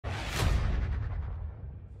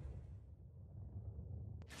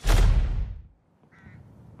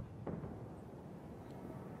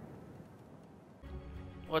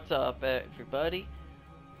What's up, everybody?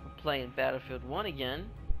 We're playing Battlefield 1 again,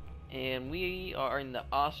 and we are in the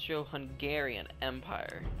Austro-Hungarian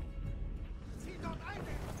Empire.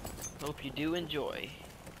 Hope you do enjoy.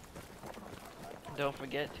 Don't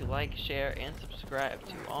forget to like, share, and subscribe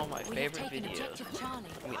to all my favorite videos.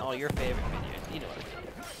 I mean, all your favorite videos. You know what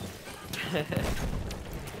I'm saying.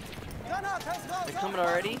 They're coming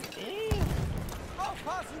already? Damn.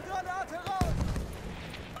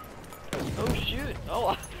 Oh shoot!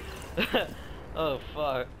 Oh, oh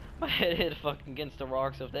fuck! My head hit fucking against the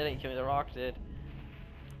rock. So if that didn't kill me, the rock did.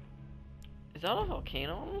 Is that a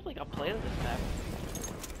volcano? I don't think I played on this map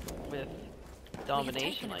with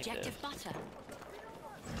domination like this. This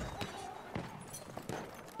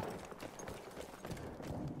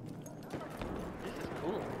is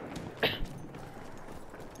cool.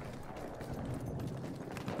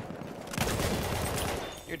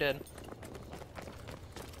 You're dead.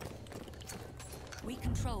 We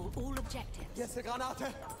control all objectives. Yes,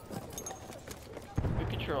 Granate. We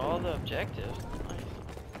control all the objectives. Nice.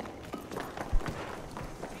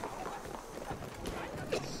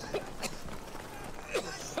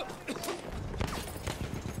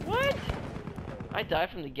 What? I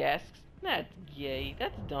died from the gas. That's gay.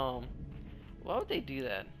 That's dumb. Why would they do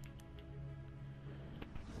that?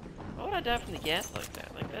 Why would I die from the gas like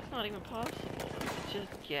that? Like, that's not even possible. It's just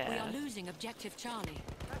gas. We are losing objective Charlie.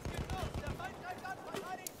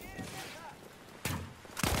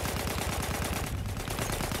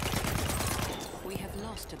 We have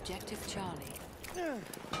lost objective Charlie.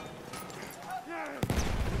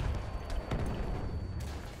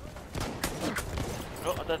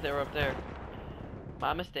 Oh, I thought they were up there.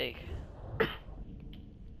 My mistake.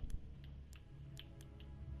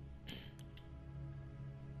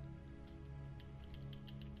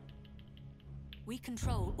 We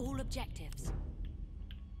control all objectives.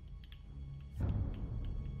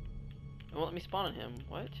 It won't let me spawn on him.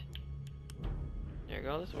 What? There you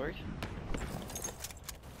go, this worked.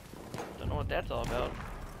 Don't know what that's all about.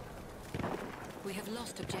 We have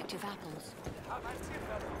lost objective apples.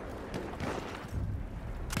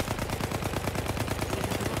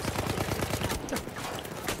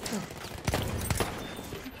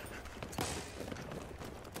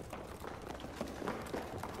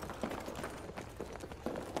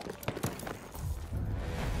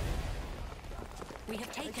 We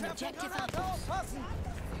have taken objective apples.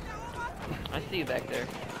 I see you back there.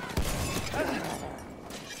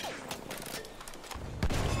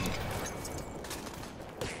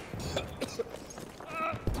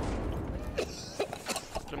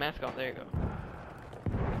 Put a mask on, there you go.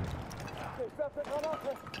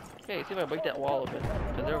 Okay, see if I break that wall open,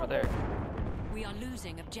 because they're over there. We are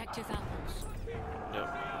losing objective apples. Nope.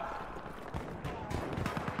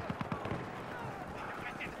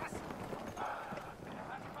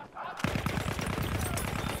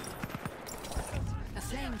 A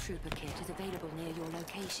flame trooper kit is available near your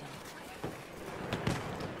location.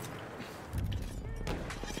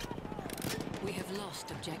 We have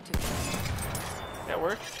lost objective. That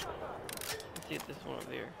works? Let's see if this one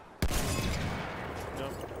over here.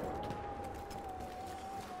 Nope.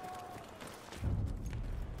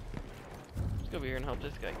 Let's go over here and help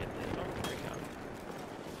this guy get this. Oh, there we go.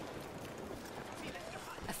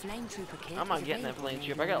 A flame trooper kit. I'm not getting that flame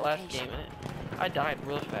trooper. I got last game in it. I died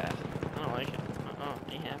real fast. I don't like it.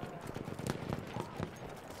 Ain't happening.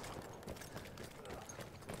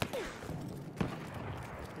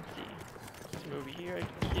 Let's see. Some over here I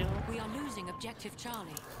can kill. We are losing objective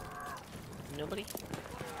Charlie. Nobody?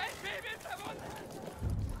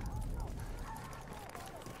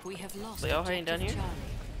 We have lost They all hiding down objective here?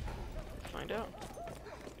 Charlie. Find out.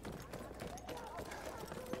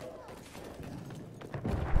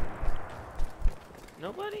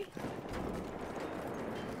 Nobody?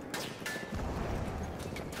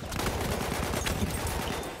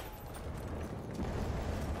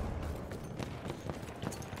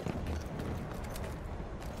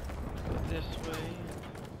 This way.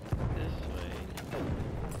 This way.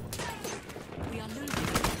 We are losing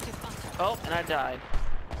objective butter. Oh, and I died.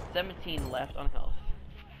 17 left on health.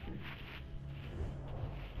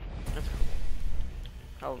 That's cool.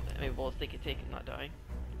 How many bullets they could take and not die.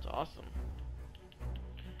 It's awesome.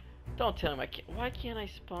 Don't tell me why can't I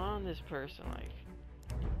spawn this person, like...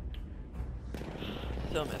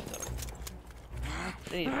 So messed up.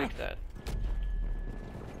 They need to fix that.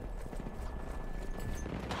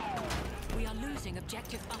 We are losing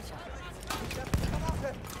objective butter.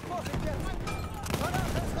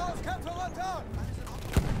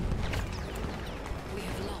 We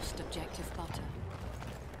have lost objective butter.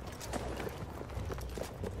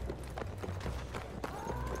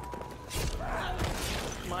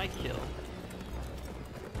 my kill.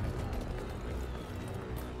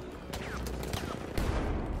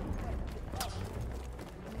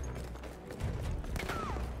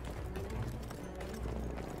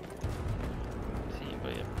 See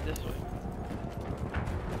anybody up this way?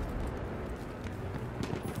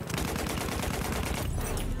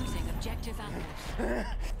 Losing objective apples.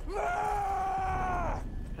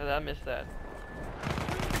 How did I miss that?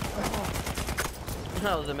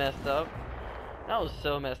 That was a messed up. That was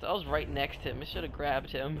so messed up. I was right next to him. I should have grabbed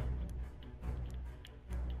him.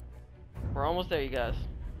 We're almost there, you guys.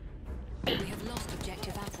 We have lost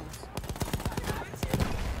objective apples.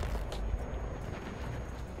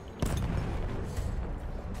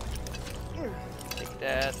 Take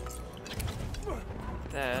that.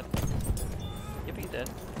 That. Yep, he's dead.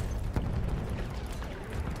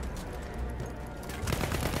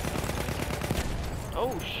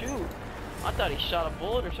 Oh shoot! I thought he shot a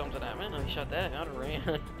bullet or something at me. No, he shot that. I'd have ran.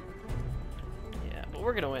 Yeah, but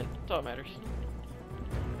we're gonna win. That's all that matters.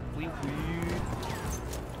 We win.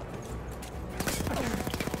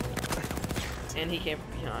 And he came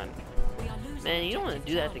from behind. We are losing. Man, you don't want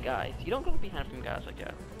to do that to objective guys. You don't go behind from guys like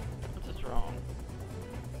that. What's just wrong?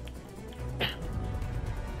 Charlie.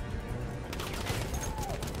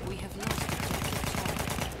 We have lost objective Charlie.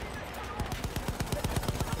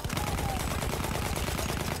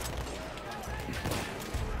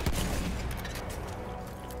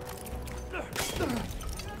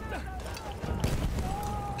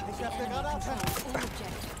 The enemy controls all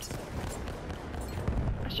objectives.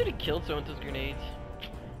 I should have killed someone with those grenades,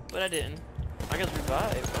 but I didn't. I got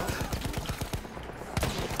revived.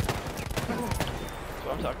 That's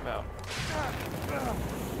what I'm talking about.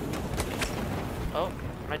 Oh,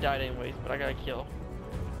 I died anyways, but I got a kill.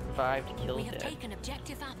 Revived, killed, We have dead. taken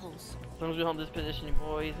objective apples. As long as we hold this position,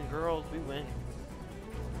 boys and girls, we win.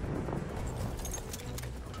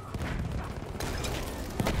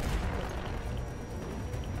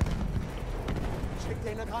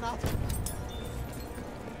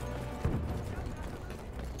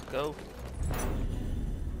 Go.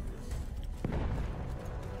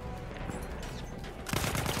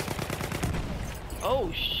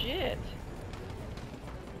 Oh shit!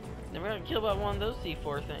 Never got killed by one of those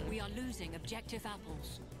C4 things. We are losing objective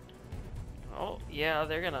apples. Oh yeah,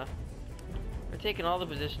 they're taking all the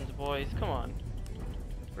positions, boys. Come on.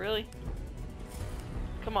 Really?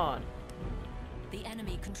 Come on. The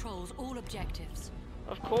enemy controls all objectives.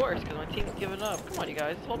 Of course, because my team's giving up. Come on, you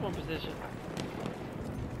guys. Hold one position.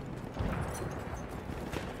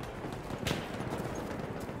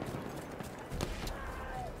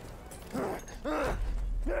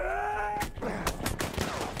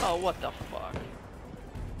 Oh, what the fuck?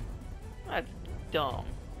 That's dumb.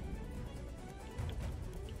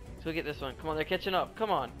 So we get this one. Come on, they're catching up.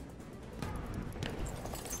 Come on.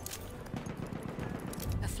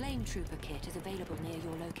 A flame trooper kit is available near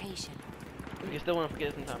your location. You still want to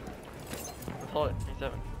forget this in time. Let's hold it.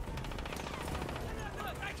 97.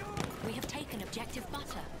 We have taken objective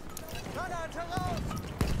butter.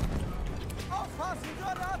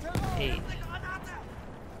 8.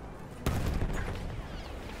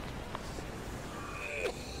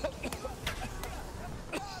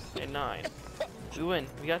 And 9. We win.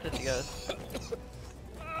 We got this, you guys.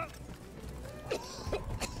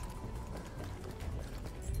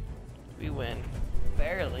 We win.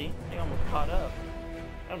 Barely. They almost caught up.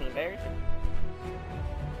 That was embarrassing.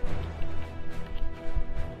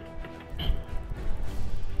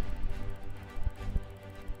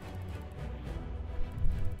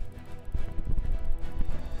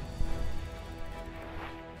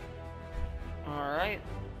 Alright.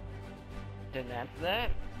 Then that's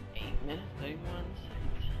that. 8 minutes, 31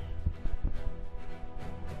 seconds.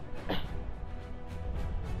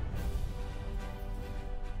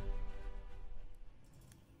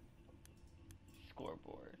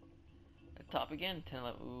 Scoreboard. At top again, 10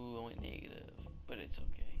 11. Ooh, only negative. But it's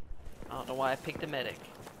okay. I don't know why I picked a medic.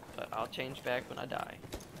 But I'll change back when I die.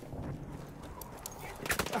 We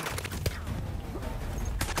have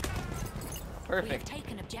Perfect.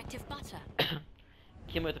 taken objective butter. Kill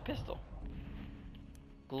him with a pistol.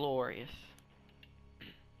 Glorious.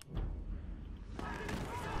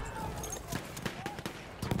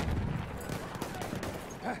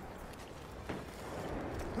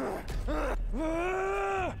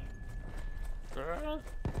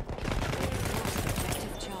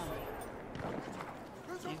 Objective Charlie.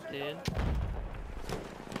 He's dead.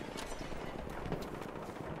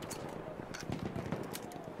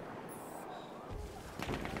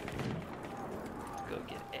 Go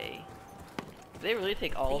get A. Did they really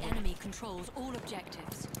take all of The them? enemy controls all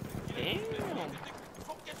objectives. Damn.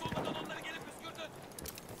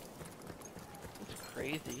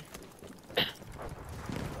 crazy.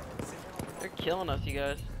 They're killing us, you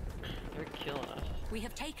guys. They're killing us. We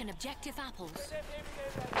have taken objective apples.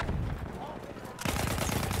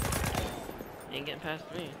 Ain't getting past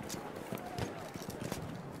me.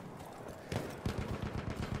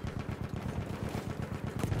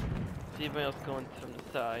 See anybody else going from the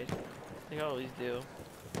side. They always do.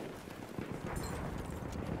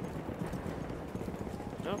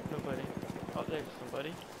 Nope, nobody. Oh, there's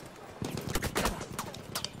somebody.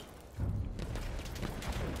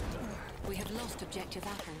 We have lost objective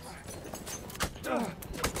apples.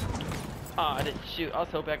 Ah, I didn't shoot. I was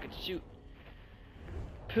hoping I could shoot.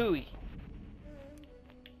 Pooey.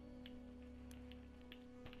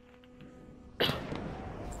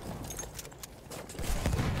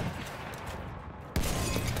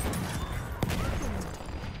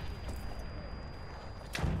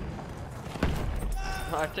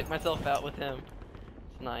 I took myself out with him.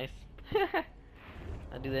 It's nice.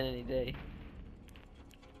 I'd do that any day.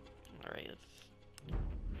 Alright, let's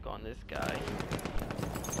go on this guy.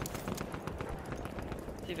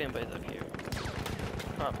 See if anybody's up here.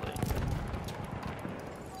 Probably.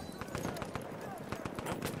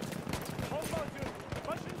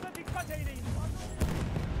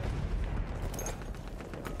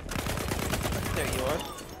 There you are.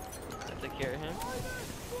 Let's take care of him.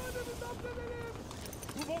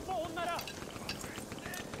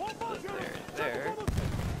 There.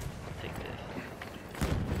 Take this.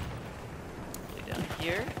 Lay down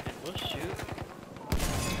here, and we'll shoot.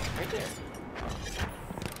 Right there.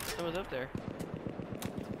 Someone's up there.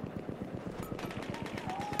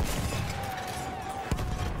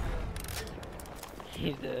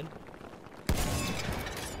 He's dead.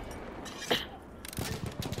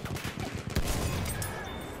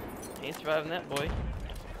 Ain't surviving that, boy.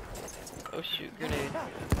 Oh shoot, grenade.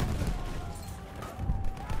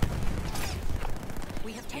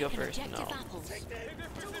 We have You go taken first. objective No. apples. That's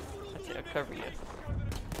it, I'll cover you.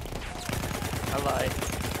 I lied.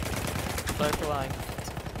 Sorry for lying.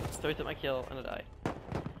 Sorry took my kill and I died.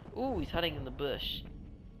 Ooh, he's hiding in the bush.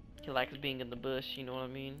 He likes being in the bush, you know what I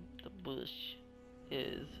mean? The bush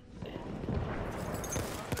is dead.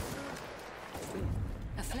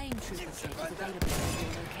 A flame trooper kit is available at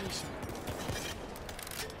your location.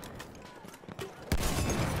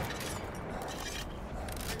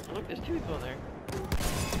 Oh, look, there's two people in there.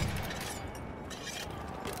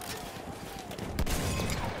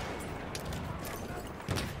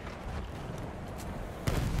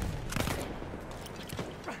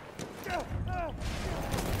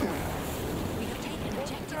 We have taken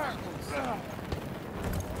objective apples.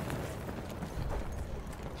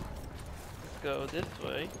 Let's go this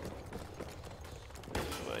way.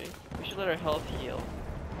 This way. We should let our health heal.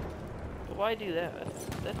 But why do that?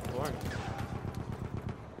 That's boring.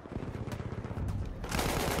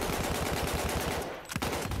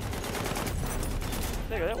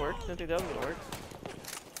 There, that worked. Didn't think that was gonna work.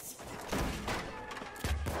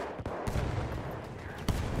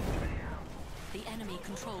 The enemy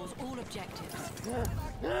controls all objectives.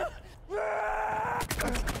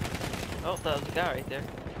 Oh, that was a guy right there.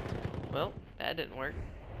 Well, that didn't work.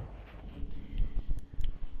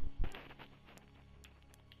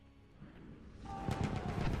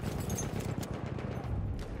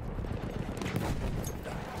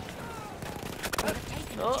 We have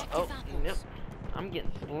taken Oh, objective apples. yep. I'm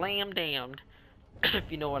getting slammed down,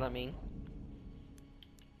 if you know what I mean.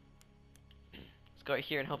 Let's go right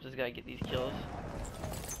here and help this guy get these kills.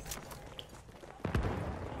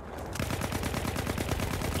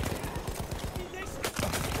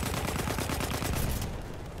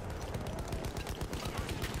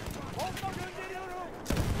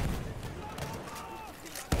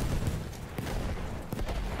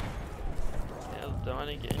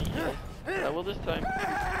 Donnie getting kills. I will this time.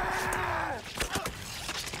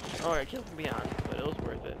 Oh, I killed from behind, but it was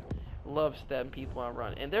worth it. Love stabbing people on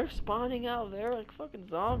run. And they're spawning out there like fucking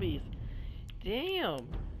zombies. Damn.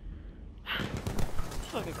 It's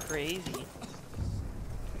fucking crazy.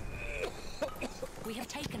 We have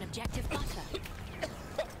taken objective butter.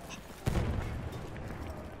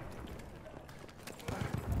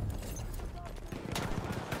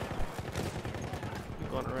 I'm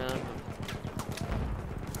going around.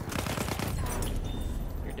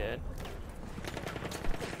 You're dead.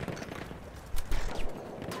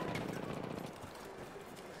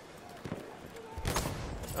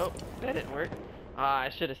 Oh, that didn't work. Ah, I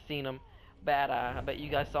should have seen him. Bad eye. I bet you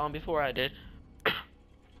guys saw him before I did.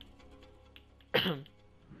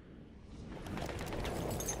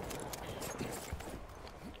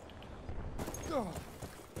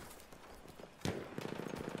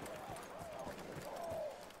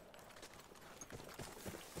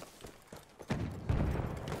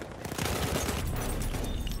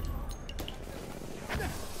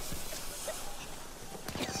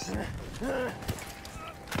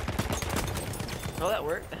 that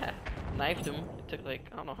worked. Knifed him. It took like,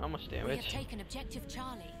 I don't know how much We have damage. taken objective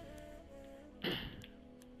Charlie. See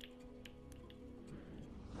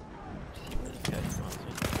what this guy wants me.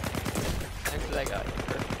 Thanks to that guy.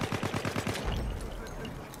 Perfect.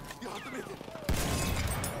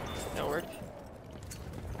 That worked.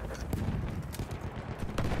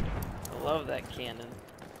 I love that cannon.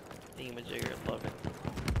 Thingamajigger, love it.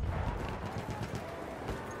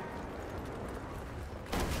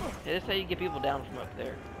 Hey, this is how you get people down from up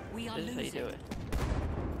there. We are This is how you do losing. it.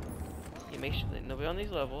 You make sure that nobody on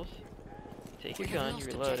these levels. You take your gun, you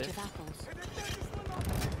reload it, Apples.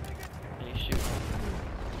 and you shoot.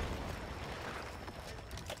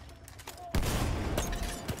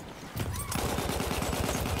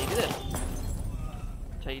 You do this.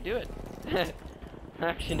 That's how you do it. I've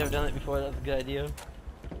actually never done it before. That's a good idea.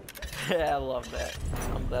 I love that.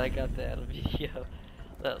 I'm glad I got that on video.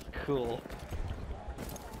 That was cool.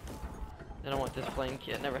 Then I want this flame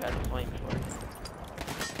kit. Never had the flame before.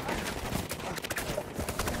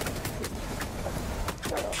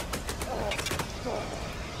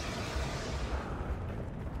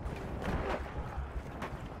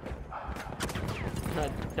 I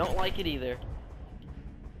don't like it either.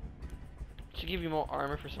 Should give you more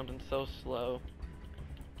armor for something so slow.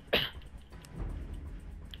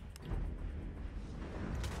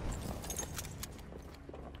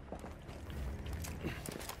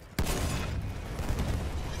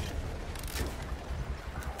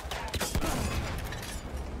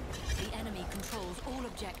 The enemy controls all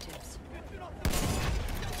objectives.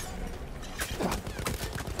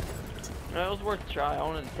 No, it was worth a try. I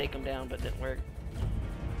wanted to take him down, but it didn't work.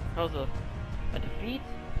 That was a defeat,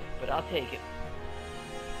 but I'll take it.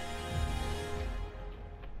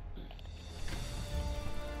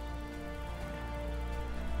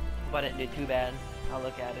 But I didn't do too bad. I'll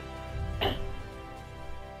look at it.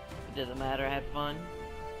 It doesn't matter. I had fun.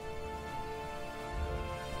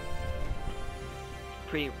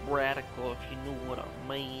 Pretty radical, if you know what I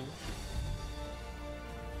mean.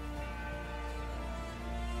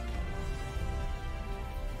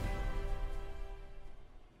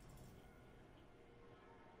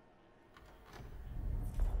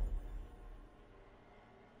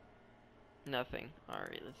 Nothing.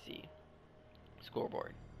 Alright, let's see.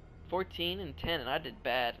 Scoreboard. 14 and 10, and I did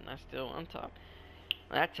bad, and I'm still on top.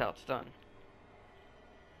 That's how it's done.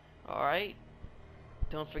 Alright.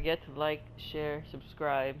 Don't forget to like, share,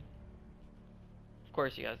 subscribe. Of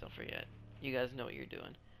course you guys don't forget. You guys know what you're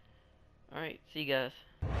doing. Alright, see you guys.